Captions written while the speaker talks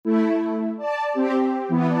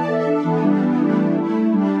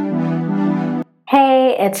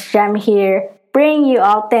it's Jem here, bringing you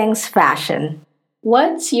all things fashion.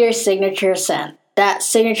 What's your signature scent? That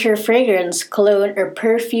signature fragrance, cologne, or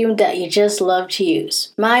perfume that you just love to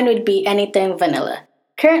use. Mine would be anything vanilla.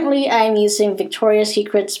 Currently, I'm using Victoria's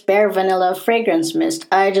Secret's Bare Vanilla Fragrance Mist.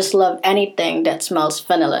 I just love anything that smells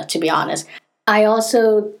vanilla, to be honest. I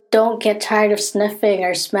also don't get tired of sniffing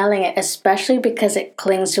or smelling it, especially because it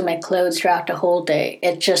clings to my clothes throughout the whole day.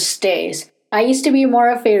 It just stays. I used to be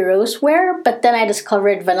more of a rose wearer, but then I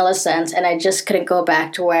discovered vanilla scents and I just couldn't go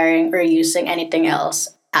back to wearing or using anything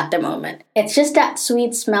else at the moment. It's just that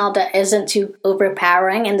sweet smell that isn't too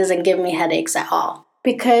overpowering and doesn't give me headaches at all.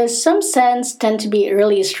 Because some scents tend to be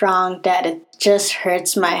really strong that it just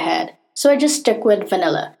hurts my head. So I just stick with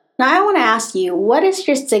vanilla. Now I want to ask you, what is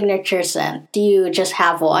your signature scent? Do you just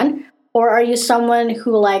have one? Or are you someone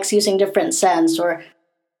who likes using different scents, or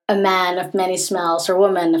a man of many smells or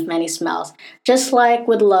woman of many smells? Just like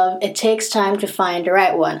with love, it takes time to find the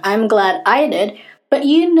right one. I'm glad I did, but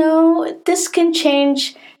this can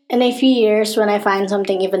change in a few years when I find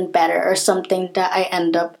something even better or something that I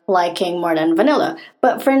end up liking more than vanilla.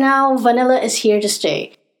 But for now, vanilla is here to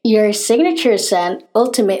stay. Your signature scent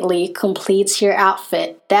ultimately completes your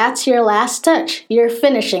outfit. That's your last touch. Your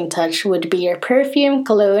finishing touch would be your perfume,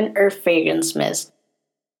 cologne, or fragrance mist.